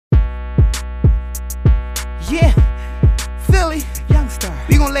Yeah, Philly, Youngstar.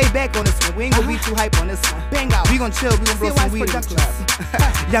 We gon' lay back on this one. We ain't gon' be too hype on this one. Bangout. We gon' chill. We gon' blow some weed.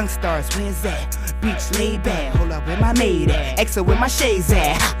 Youngstars, where's that? Beach laid back. Hold up, where my maid at? Exo, where my shades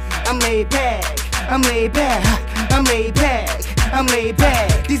at? I'm laid back. I'm laid back. I'm laid back. I'm laid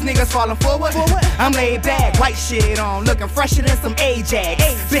back. These niggas falling forward. I'm laid back. White shit on, looking fresher than some Ajax.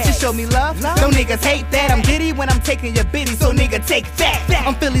 Bitches show me love. Them niggas hate that. I'm giddy when I'm taking your bitty, so nigga take that.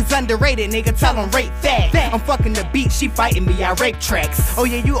 I'm Philly's underrated, nigga. Tell them rate that. I'm fucking the beat, she fighting me. I rape tracks. Oh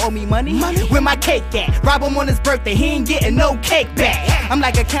yeah, you owe me money? Where my cake at? Rob him on his birthday, he ain't getting no cake back. I'm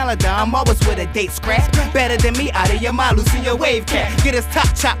like a calendar, I'm always with a date scratch. Better than me, out of your mind, loosen your wave cap. Get his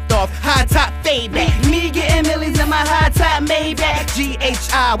top chopped off, high top fade back. Me getting millies in my high top Maybach.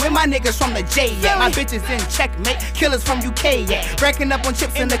 GHI, where my niggas from the J at? My bitches in checkmate, killers from UK at. Racking up on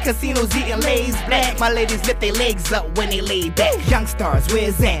chips in the casinos, eating Lay's black. My ladies lift their legs up when they lay back. Youngstars,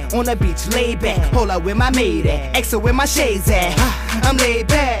 where's that? On the beach, laid back. Hold up, where my maid at? Exo, where my shades at? I'm laid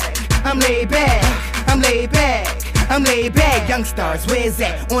back. I'm laid back. I'm laid back. I'm laid back. Youngstars, where's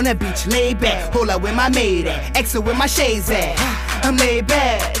that? On the beach, laid back. Hold up, where my maid at? Exo, where my shades at? I'm laid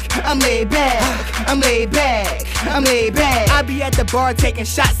back. I'm laid back. I'm laid back. I'm laid back. I be at the bar taking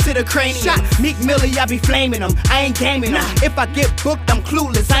shots to the cranium. Meek Millie, I be flaming them. I ain't gaming them. If I get booked, I'm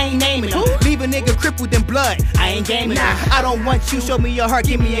clueless. I ain't naming them. Leave a nigga crippled in blood. I ain't gaming them. I don't want you. Show me your heart.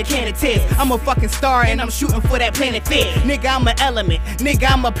 Give me a can of tears. I'm a fucking star and I'm shooting for that planet Fear. Nigga, I'm an element.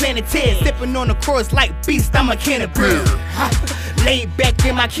 Nigga, I'm a planeteer. Sipping on the chorus like beast. I'm a can of brew. Laid back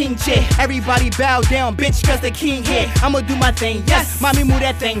in my king chair. Everybody bow down, bitch, cause the king here. I'ma do my thing, yes. Mommy, move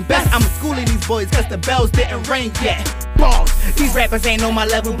that thing best. I'm schooling these boys cause the bells didn't ring yet. Boss, these rappers ain't on my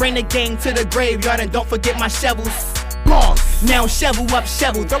level. Bring the gang to the graveyard and don't forget my shovels. Boss, now shovel up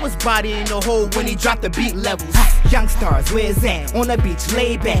shovel. Throw his body in the hole when he drop the beat levels. Youngstars, where's that? On the beach,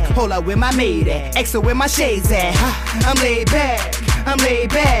 laid back. Hold up, where my maid at? Exo, where my shades at? I'm laid back. I'm laid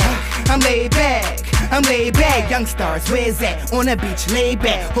back. I'm laid back. I'm laid back. Youngstars, where's that? On the beach, laid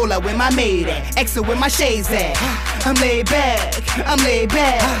back. Hold up, where my maid at? Exo, where my shades at? I'm laid back. I'm laid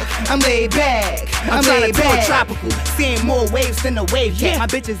back. I'm laid back. I'm laid back. Tropical, seeing more waves than the wave cat. My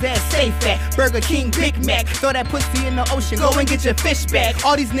bitches ass safe at Burger King, Big Mac. Throw that pussy in the ocean, go and get your fish back.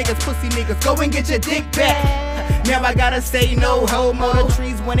 All these niggas, pussy niggas, go and get your dick back. Now I gotta say no homo. The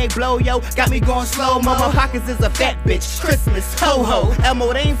trees when they blow, yo, got me going slow-mo. My pockets is a fat bitch, Christmas, ho-ho.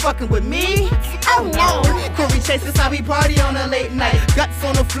 Elmo, they ain't fucking with me? Oh no. Corey Chase, this how we party on a late night. Guts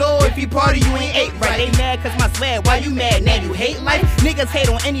on the floor, if you party, you ain't ate right. They mad cause my swag, why you mad? Now you hate life? Niggas hate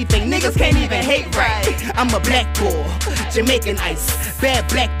on anything, niggas can't even hate right. I'm a black boy, Jamaican ice. Bad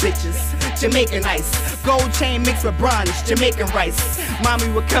black bitches, Jamaican ice. Gold chain mixed with bronze, Jamaican rice. Mommy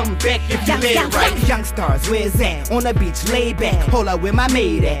will come back if you lay it right. Youngstars, where's that? On the beach, laid back. Hold up, where my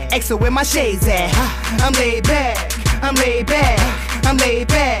maid at? Exo, where my shades at? I'm laid back. I'm laid back. I'm laid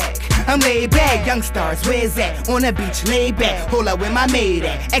back. I'm laid back. Youngstars, where's that? On the beach, laid back. Hold up, where my maid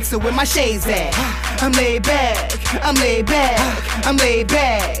at? Exo, where my shades at? I'm laid back. I'm laid back. I'm laid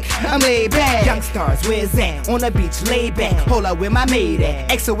back. I'm laid back. Youngstars, where's that? On the beach, laid back. Hold up, where my maid at?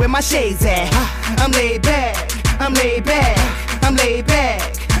 Exo, where my shades at? I'm laid back. I'm laid back. I'm laid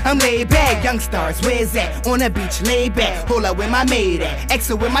back. I'm laid back. Youngstars, where's that? On the beach, laid back. Hold up, where my maid at?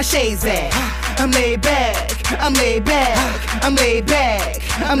 Exo, where my shades at? I'm laid back. I'm laid back. I'm laid back.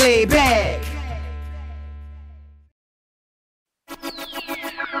 I'm laid back.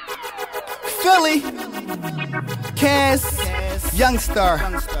 Philly, Cas Youngstar.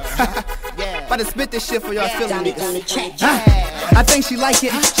 About to spit this shit for y'all Philly niggas. I think she like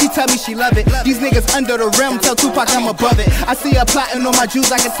it, she tell me she love it. These niggas under the rim, tell Tupac I'm above it. I see her plotting on my juice,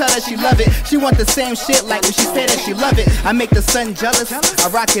 I can tell that she love it. She want the same shit like when she said that she love it. I make the sun jealous, I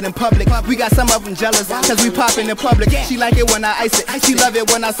rock it in public. We got some of them jealous, cause we poppin' in public. She like it when I ice it, she love it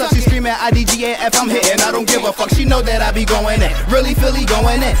when I suck. She screaming IDGAF, I'm hitting, I don't give a fuck. She know that I be going in, really Philly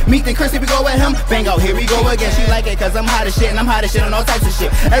going in. Meet the Chris, if we go with him, Bangout, here we go again. She like it cause I'm hot as shit, and I'm hot as shit on all types of shit.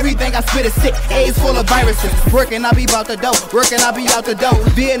 Everything I spit is sick, AIDS full of viruses. Working, I be bout the dough, working, I be out the dough.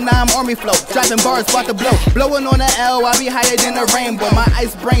 Vietnam Army flow, dropping bars, bout to blow. Blowing on the L, I be higher than the rainbow. My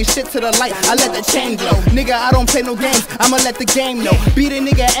ice brain shit to the light, I let the chain glow. Nigga, I don't play no games, I'ma let the game know. Beat a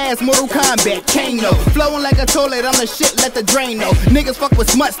nigga ass, Mortal Kombat, Kano. Flowing like a toilet, I'm the shit, let the drain know. Niggas fuck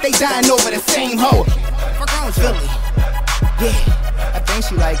with smuts, they dying over the same hoe. Fuck on Philly. Yeah, I think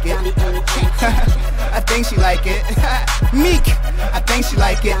she like it. I think she like it. Meek, I think she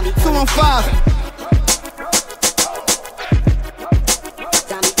like it. 215.